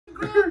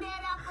granddad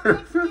out for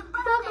Mexican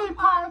birthday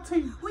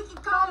party. We can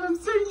call him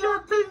Senor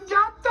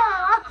Piñata.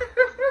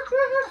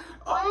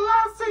 Hola,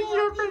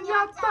 Senor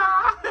Piñata.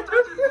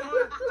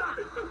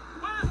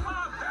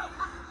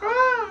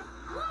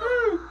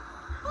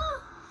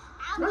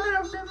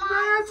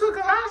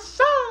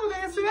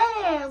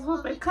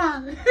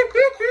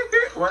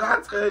 When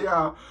I tell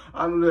y'all,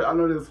 I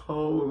know this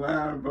whole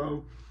line,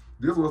 bro.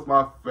 This was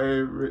my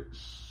favorite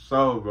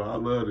show, bro. I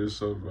love this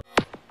show, bro.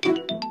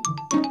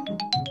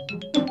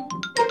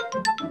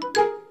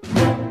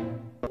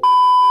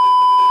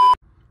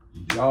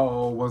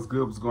 Yo, what's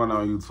good? What's going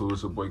on, YouTube?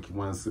 It's your boy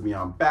Q1 Simi.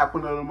 I'm back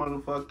with another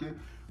motherfucking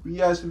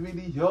reaction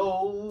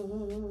video.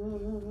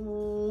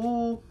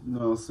 You know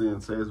what I'm saying?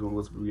 Today's one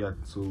was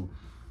reacting to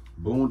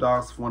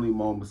Boondocks Funny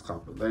Moments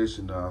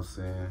compilation. You know what I'm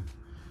saying?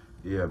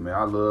 Yeah, man,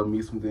 I love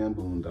me some damn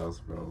Boondocks,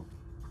 bro.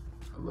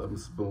 I love me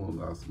some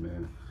Boondocks,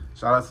 man.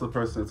 Shout out to the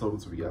person that told me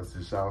to react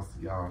to. Shout out to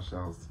y'all. Shout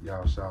out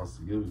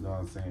to you. You know what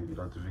I'm saying? You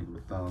like to give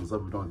a thumbs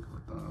up. We don't give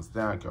a thumbs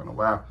down. Care on a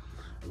while.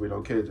 We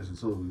don't care just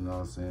too. You know what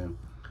I'm saying?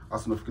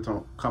 Also, don't forget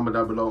to comment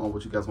down below on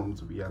what you guys want me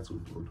to react to.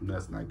 We'll do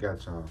next, and I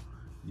got y'all.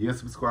 Yes,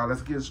 subscribe.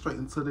 Let's get straight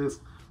into this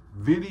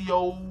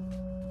video.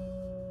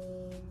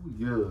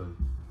 Yeah.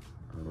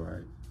 All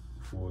right.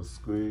 Full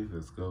screen.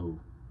 Let's go.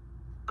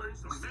 This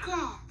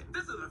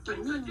is a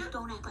thing. You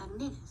don't act like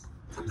niggas.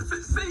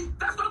 See,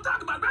 that's what I'm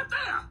talking about right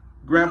there.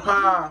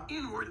 Grandpa.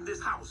 N-word in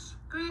this house.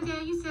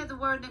 Granddad, you said the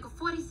word nigga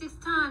 46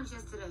 times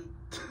yesterday.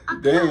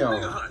 Damn.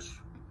 Nigga, hush.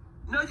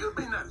 Now, you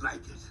may not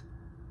like it,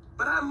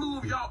 but I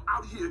moved y'all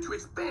out here to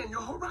expand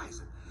your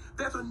horizon.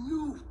 There's a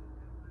new...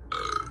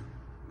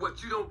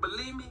 What, you don't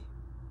believe me?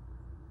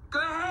 Go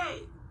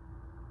ahead.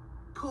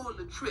 Pull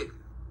the trigger.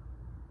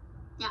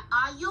 Now,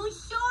 are you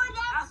sure I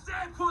that...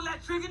 said pull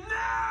that trigger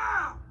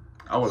now.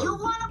 I would have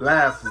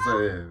blasted his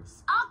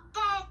ass.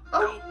 Okay.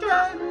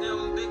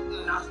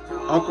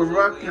 Uncle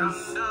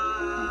Ruckus.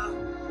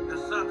 To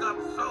suck up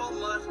so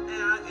much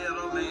air,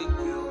 it'll make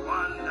you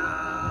wonder.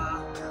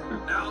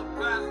 Don't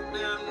trust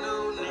them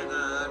new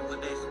niggas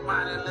with they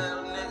spotty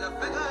little nigga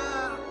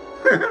figure.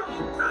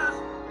 Don't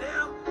trust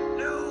them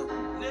new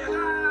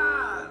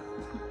niggas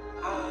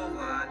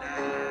over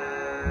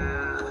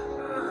there.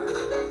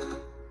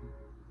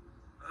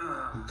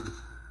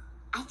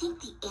 I think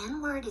the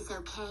N-word is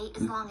okay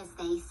as long as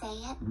they say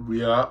it.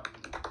 Yup.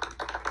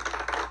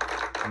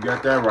 You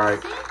got that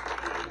right. Say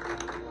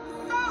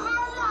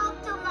hello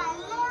to my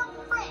little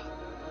friend.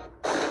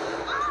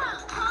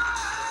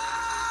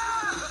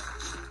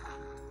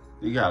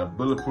 You got a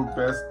bulletproof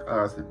vest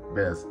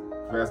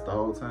the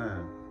whole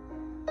time.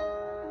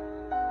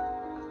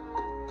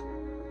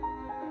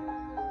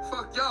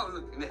 Fuck y'all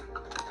looking at.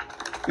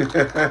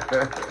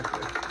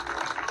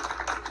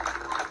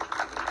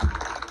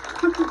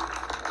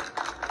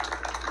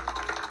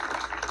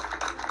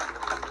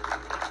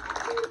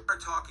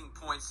 Talking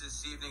points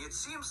this evening. It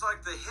seems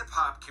like the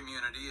hip-hop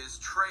community is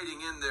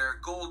trading in their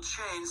gold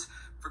chains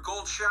for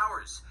gold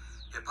showers.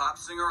 Hip-hop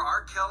singer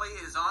R. Kelly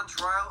is on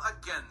trial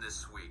again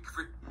this week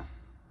for...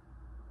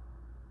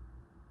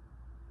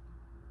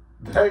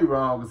 They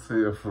wrong as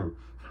hell for...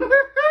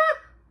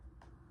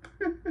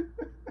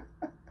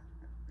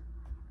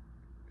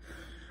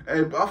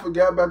 Hey, I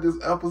forgot about this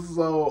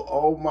episode.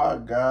 Oh my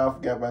God, I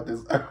forgot about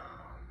this.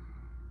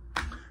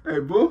 Hey,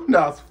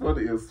 Boondocks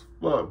funny as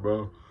fuck,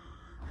 bro.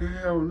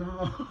 Hell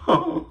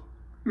no.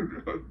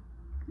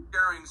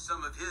 sharing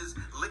some of his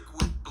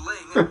liquid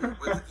bling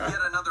with yet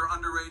another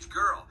underage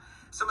girl.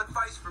 Some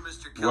advice for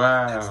Mr. Kelly.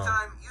 Wow. Next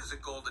time, use a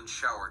golden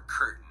shower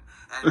curtain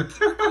and keep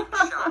your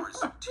golden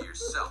showers to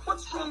yourself.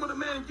 What's wrong with a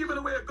man giving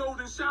away a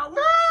golden shower?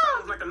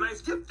 Sounds like a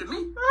nice gift to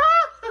me.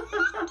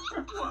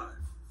 What?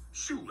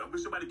 Shoot, I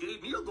wish somebody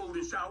gave me a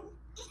golden shower.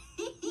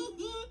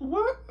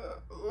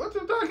 What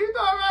you think he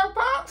thought about,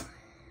 Pops?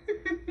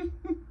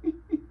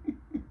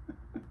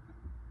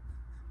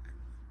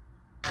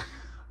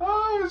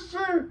 Oh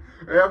shit!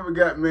 Hey, I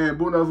forgot, man.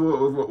 Boondocks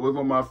was one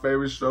of my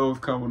favorite shows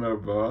coming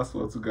up, bro. I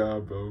swear to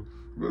God, bro.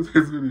 What's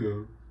this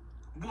video?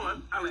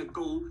 1, I like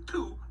gold.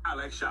 2, I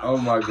like showers. Oh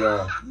my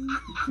God.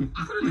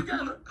 Put it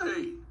together.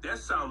 Hey, that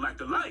sounds like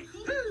the life.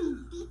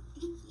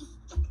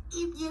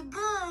 If you're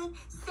good,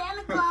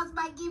 Santa Claus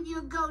might give you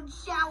a golden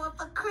shower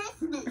for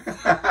Christmas.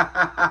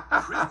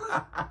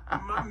 Christmas?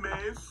 My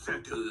man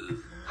Santa.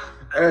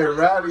 Hey,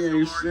 Rowdy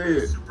ain't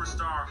shit.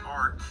 Superstar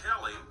R.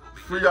 Kelly will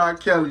be Free R.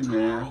 Kelly,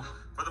 man.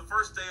 for the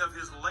first day of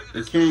his latest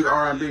The King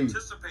highly R&B.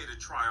 anticipated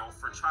trial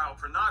for child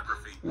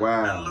pornography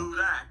Wow. and lewd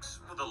acts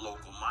with a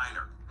local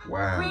minor.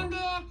 Wow.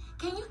 Granddad,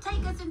 can you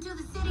take us into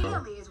the city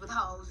aliens with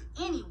hoes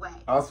anyway?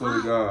 I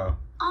swear to God.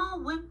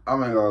 Oh, when... I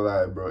ain't gonna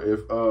lie, bro.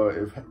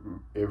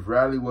 If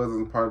Riley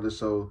wasn't part of the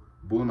show,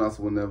 Boondocks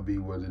will never be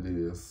what it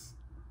is.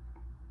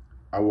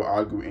 I will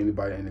argue with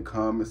anybody in the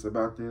comments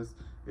about this.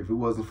 If it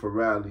wasn't for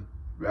Riley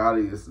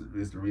is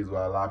the reason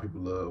why a lot of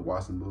people love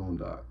watching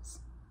Boondocks.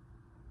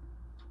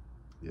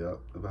 Yep,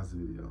 that's the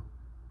video.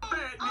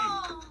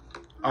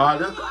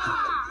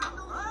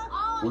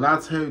 When I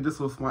tell you this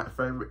was my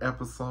favorite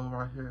episode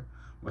right here,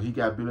 when he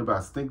got beat up by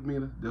Stink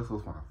Meter, this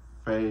was my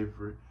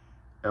favorite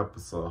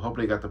episode. Hope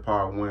they got the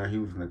part where he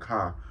was in the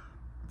car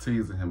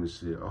teasing him and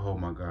shit. Oh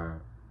my God.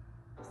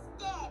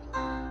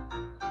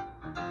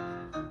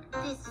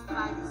 This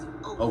fight is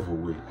Over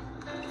with.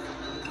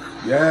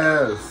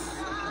 Yes.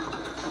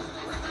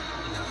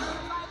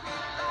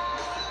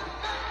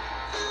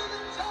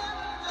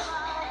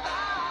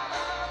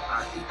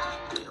 I hate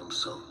that damn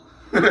song.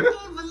 I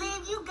can't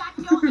believe you got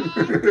your ass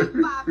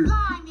kicked by a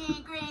blind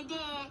man,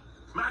 Granddad.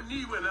 My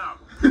knee went out.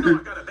 You know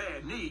I got a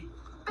bad knee.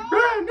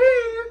 Bad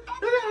knees.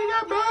 It ain't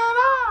got bad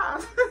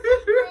eyes.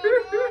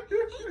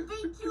 He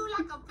beat you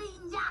like a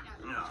piñata.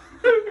 No.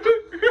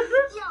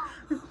 Yo,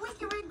 we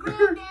can ring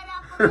Granddad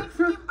out for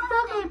Mexican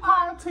birthday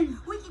party.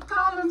 We can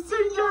call him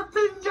Senor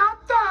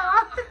Piñata.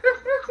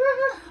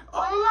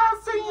 Hola,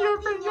 Senor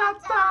Piñata.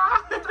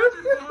 Stop it.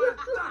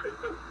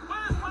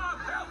 Where's my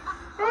belt?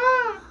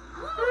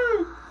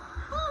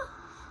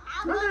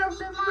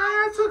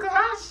 Man took a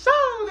hot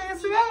show and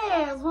see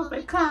ass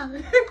whooping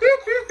coming.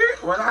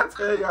 When I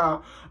tell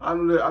y'all, I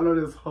know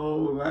this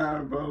whole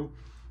line, bro.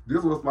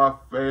 This was my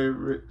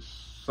favorite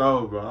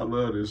show, bro. I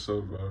love this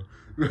show, bro.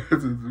 That's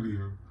this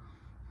video.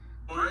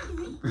 Yo,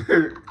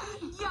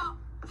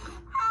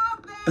 how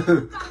bad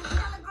you got a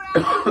telegram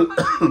for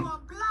a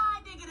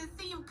blind nigga to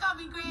see him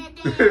coming,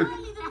 Granddad? Well,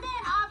 the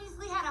man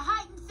obviously had a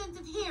heightened sense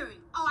of hearing.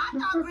 Oh, I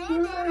thought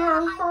Granddad had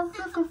a heightened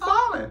sense of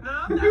falling.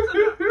 No, that's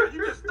enough. Now,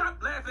 you just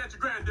stop laughing at your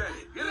granddaddy.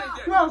 It ain't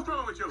that. What's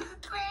wrong with you?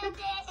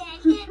 Granddad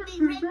had hit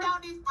me written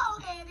on his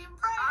forehead in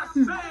I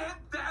prayer. said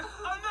that's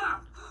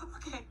enough.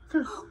 Okay,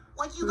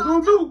 what you What gonna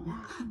you do? gonna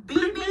do?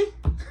 Beat me?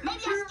 Maybe I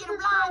should get a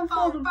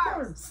blindfold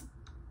first.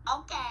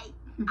 Okay,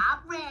 I'm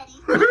ready.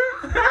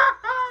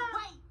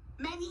 Wait,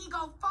 maybe he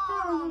gonna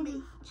fall on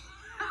me.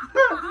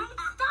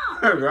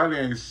 Stop. Ronnie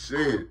ain't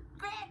shit.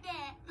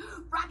 Granddad,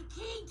 Rodney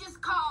King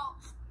just called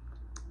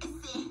and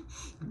said,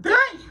 Damn.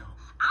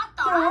 I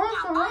thought I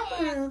got my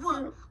ass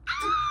whooped.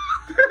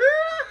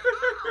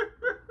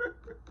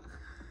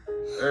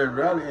 Hey,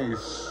 Ronnie ain't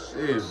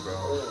shit, bro.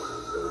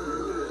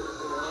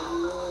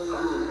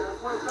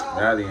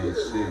 Ronnie ain't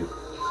shit.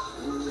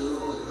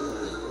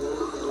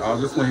 Oh,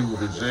 this when he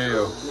was in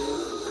jail.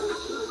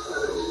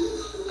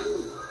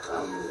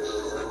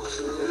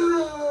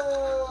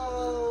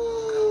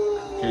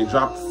 Can't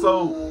drop the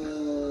soap.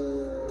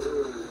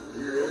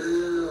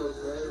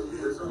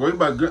 Boy, you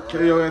about to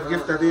carry your ass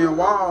against that damn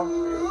wall.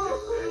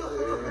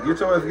 Get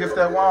your ass against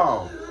that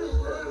wall.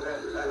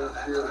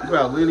 You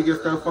better lean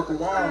against that fucking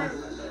wall.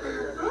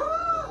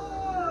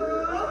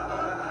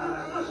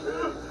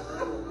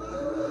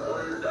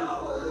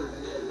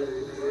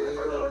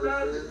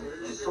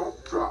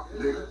 Don't drop,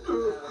 nigga.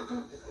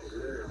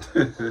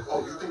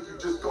 Oh, you think you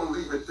just gonna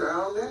leave it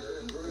down there?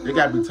 It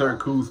gotta be Terry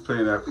Crews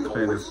playing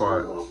this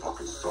part.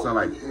 Sound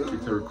like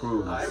Terry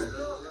Crews.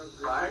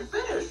 I ain't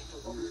finished.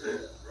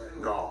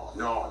 No,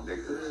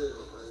 nigga.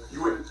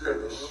 You ain't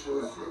finished.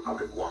 I've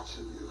been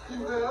watching you.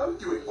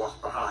 You ain't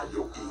watched behind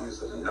your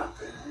ears or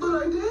nothing.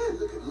 But I did.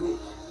 Look at me.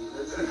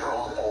 See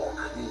how I'm all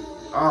clean.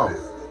 Oh.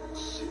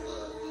 Shit.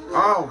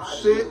 Oh,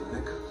 shit.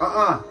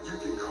 You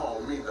can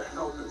call me the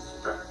health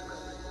inspector.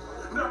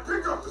 Now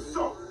pick up the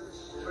soap.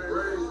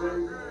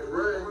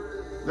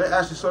 They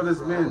actually show this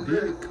man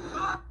dick.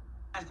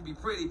 Has to be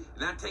pretty,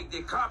 and I take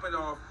their carpet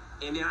off,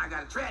 and then I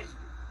got a tragedy.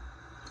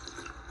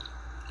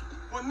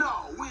 Well, no,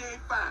 we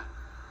ain't fine.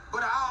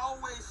 But I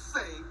always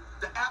say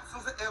the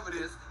absence of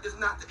evidence is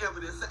not the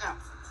evidence of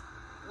absence.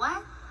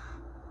 What?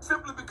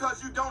 Simply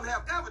because you don't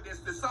have evidence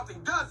that something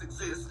does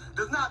exist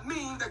does not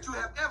mean that you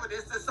have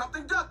evidence that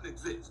something doesn't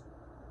exist.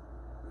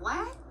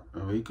 What?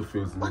 Oh, he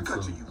confused me What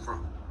country too. you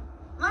from?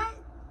 What?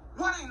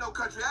 What ain't no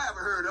country I ever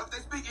heard of? They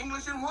speak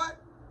English in what?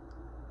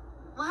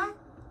 What?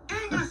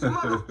 English,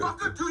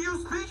 motherfucker. Do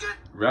you speak it?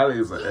 Riley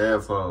is an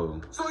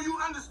asshole. So you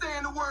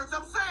understand the words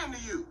I'm saying to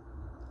you.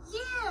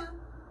 Yeah.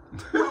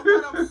 Well,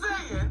 what I'm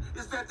saying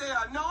is that there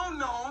are known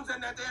knowns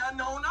and that there are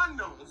known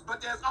unknowns. But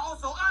there's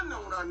also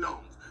unknown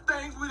unknowns.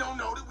 Things we don't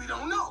know that we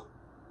don't know.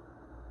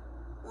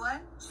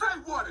 What? Say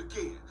what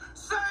again?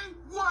 Say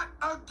what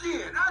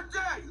again? I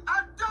dare you.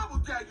 I double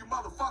dare you,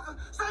 motherfucker.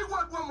 Say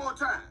what one more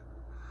time.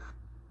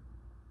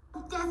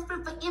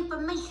 Desperate for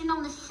information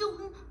on the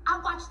shooting, I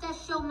watched that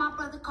show my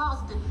brother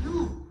calls The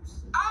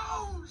News.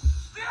 Oh,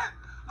 shit.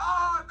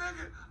 Oh,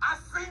 nigga. I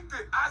synced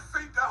it. I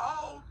synced the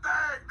whole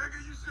thing. Nigga,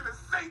 you should have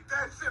synced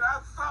that shit. I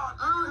saw it.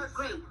 Oh, That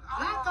great. shit-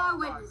 Black Oh, eye my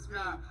witness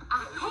man. God. I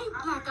hate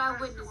black eye that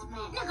witness shit with man.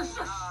 my Nigga, own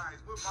shush. eyes,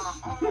 with my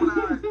own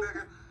eyes,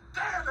 nigga.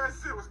 Damn, that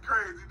shit was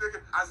crazy, nigga.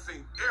 I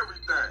seen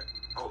everything.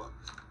 Hold up.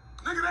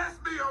 Nigga, that's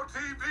me on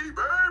TV, baby.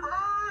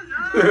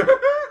 Yeah.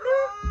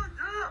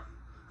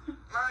 Yeah.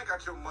 I ain't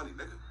got your money,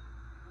 nigga.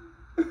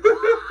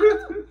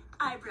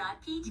 I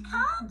brought peach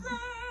cobbler.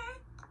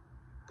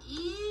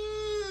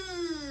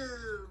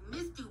 Ew,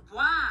 Miss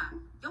Dubois.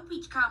 Your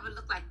peach cobbler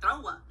look like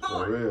throw up.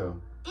 For real.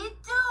 It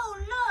do,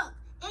 look.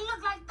 It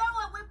look like throw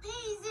up with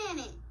peas in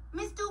it.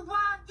 Miss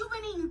Dubois, you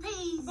been eating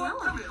peas. Boy,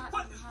 come here.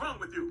 What is wrong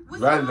with you?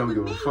 What's Riley wrong don't with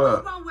give a me? fuck.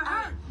 What's wrong with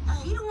her?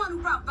 She the one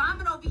who brought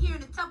vomit over here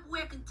in a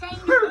Tupperware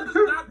container. That is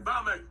not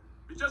vomit.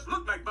 It just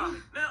looked like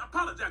vomit. Now,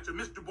 apologize to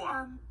Mr.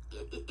 Dubois.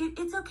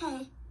 It's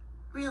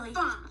Really?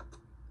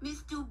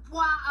 Miss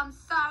Dubois, I'm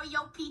sorry,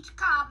 your peach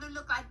cobbler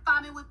look like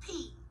vomit with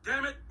pee.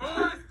 Damn it,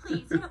 boys!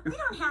 Please, we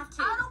don't have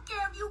to. I don't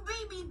care if you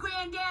beat me,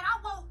 Granddad. I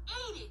won't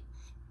eat it.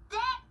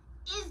 That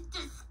is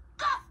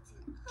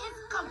disgusting.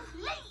 It's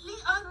completely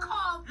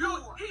uncalled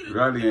for.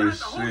 Riley ain't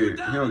shit.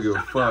 He don't give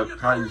a fuck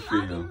how you I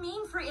feel. didn't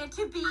mean for it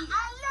to be.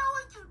 I know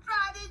what you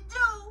tried to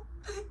do.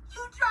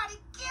 You tried to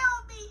kill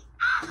me.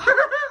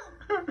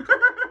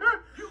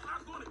 You are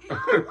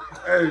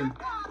gonna eat.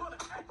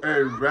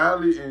 Hey,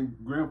 Riley and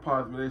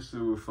Grandpa's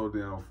relationship was so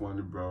damn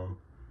funny, bro.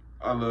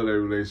 I love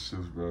their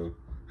relationships, bro.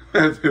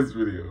 That's his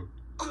video.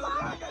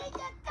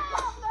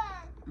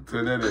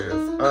 Turn that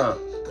ass up.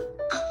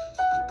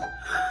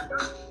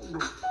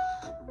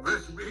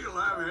 Best meal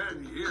I've had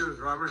in years,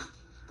 Robert.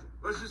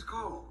 What's this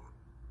called?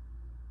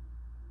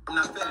 I'm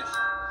not finished.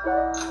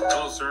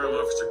 Hello, sir. I'm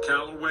Officer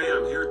Calloway.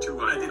 I'm here to...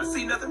 I didn't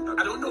see nothing.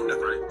 I don't know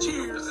nothing. Right?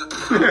 Cheers.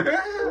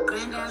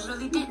 Granddad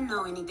really didn't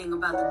know anything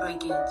about the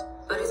break-ins,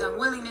 but his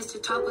unwillingness to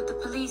talk with the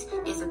police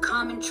is a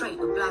common trait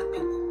with black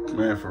people.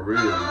 Man, for real.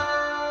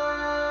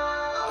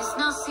 It's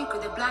no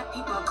secret that black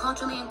people are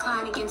culturally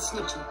inclined against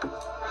snitching.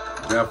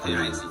 Definitely.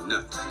 I ain't seen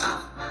nothing.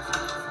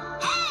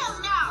 Hell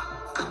no!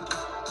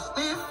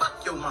 Man,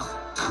 fuck your mom.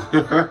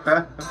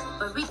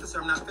 But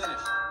Sir, I'm not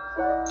finished.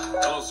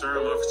 Hello, sir.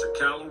 I'm Officer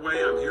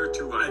Calloway. I'm here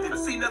to... I didn't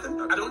see nothing.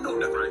 I don't know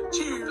nothing. Right?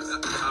 Cheers.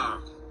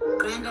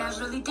 Granddad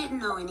really didn't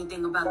know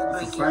anything about the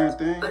It's the break-ins,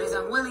 same thing. but his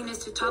unwillingness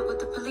to talk with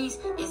the police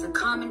is a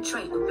common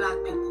trait with black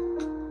people.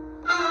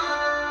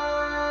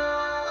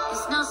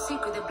 It's no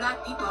secret that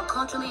black people are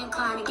culturally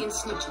inclined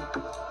against snitching.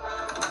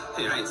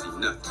 Hey, I ain't seen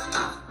nothing.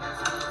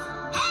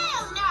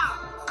 Hell no!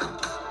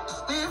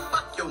 Man,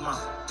 fuck your mom.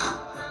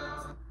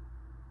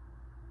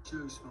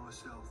 Introduce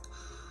myself.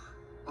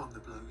 I'm the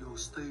bloke you're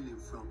stealing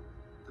from.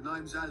 The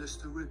name's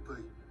Alistair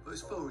Rigby, but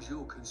as far as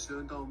you're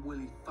concerned, I'm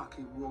Willy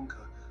fucking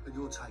Wonka, and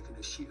you're taking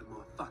a shit at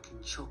my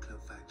fucking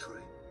chocolate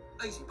factory.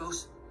 Easy,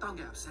 boss. Don't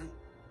get upset.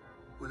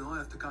 When I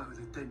have to go to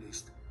the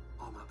dentist,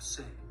 I'm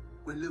upset.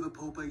 When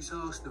Liverpool beats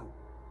Arsenal,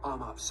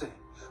 I'm upset.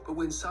 But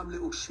when some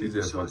little shit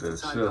just decides want to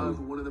that take show.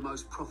 over one of the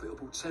most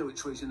profitable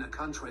territories in the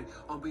country,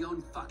 I'm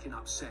beyond fucking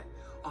upset.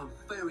 I'm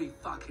very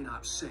fucking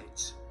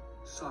upset.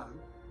 So,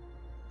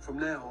 from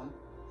now on,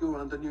 you're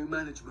under new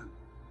management.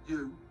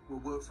 You will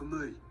work for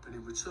me, and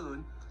in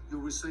return,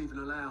 you'll receive an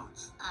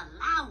allowance.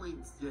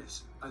 Allowance?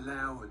 Yes,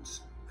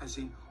 allowance. As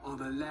in,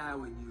 I'm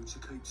allowing you to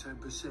keep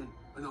 10%,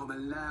 and I'm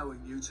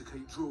allowing you to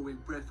keep drawing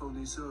breath on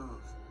this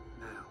earth.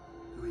 Now,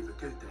 you either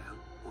get down,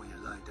 or you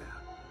lay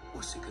down.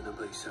 What's it gonna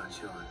be,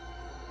 sunshine?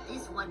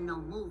 This wasn't no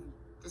movie.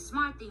 The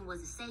smart thing was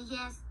to say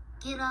yes,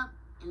 get up,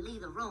 and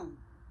leave the room.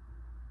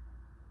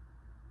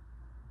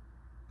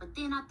 But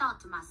then I thought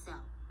to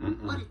myself,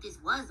 what if this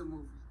was a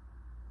movie?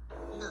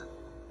 Look,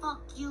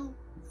 fuck you,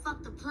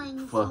 fuck the plane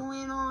you flew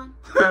in on,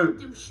 fuck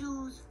them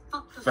shoes,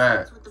 fuck the Fat.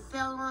 shirts with the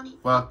bell on it,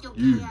 Fuck your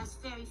you. gay-ass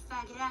fairy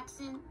faggot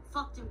accent,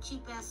 fuck them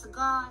cheap-ass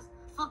cigars,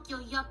 fuck your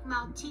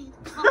yuck-mouth teeth,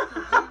 fuck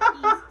your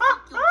hairpiece,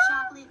 fuck your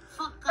chocolate,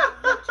 fuck God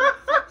Richard,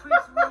 fuck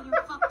Prince William,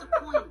 fuck the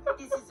Queen.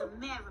 This is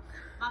America.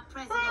 My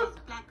president is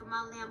black and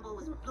my Lambo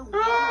is blue,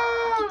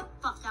 nigga. Get the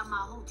fuck out my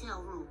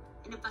hotel room.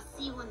 And if I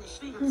see you in the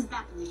street, I'm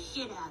slapping the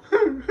shit out of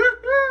you.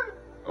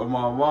 Oh,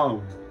 my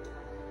mom.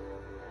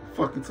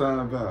 Fucking time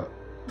about.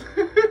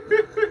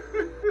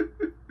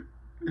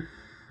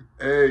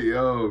 Hey,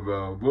 yo,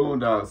 bro.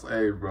 Boondocks,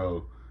 hey,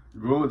 bro.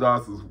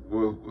 Boondocks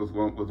was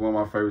one of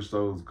my favorite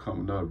shows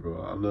coming up,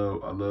 bro. I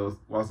love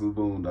watching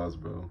Boondocks,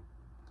 bro.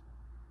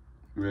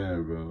 Yeah,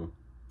 bro.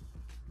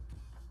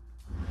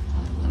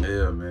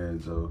 Yeah,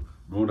 man, Joe.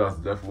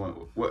 Boondocks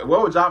definitely. What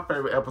was y'all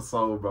favorite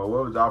episode, bro?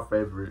 What was y'all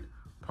favorite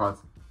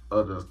parts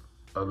of the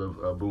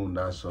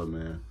Boondocks show,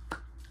 man?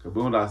 Cause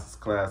Boondocks is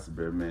classic,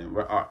 man.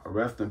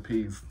 Rest in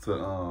peace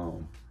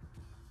to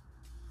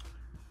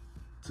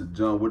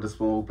John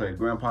Witherspoon, who played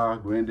Grandpa,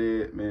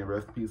 Granddad, man.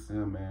 Rest in peace to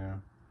him,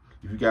 man.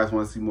 If you guys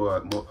want to see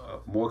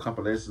more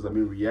compilations of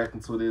me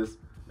reacting to this,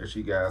 make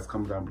sure you guys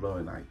comment down below,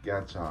 and I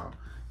got y'all.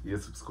 Yeah,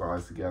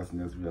 subscribe. See you guys in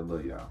the next video. I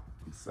love y'all.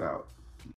 Peace out.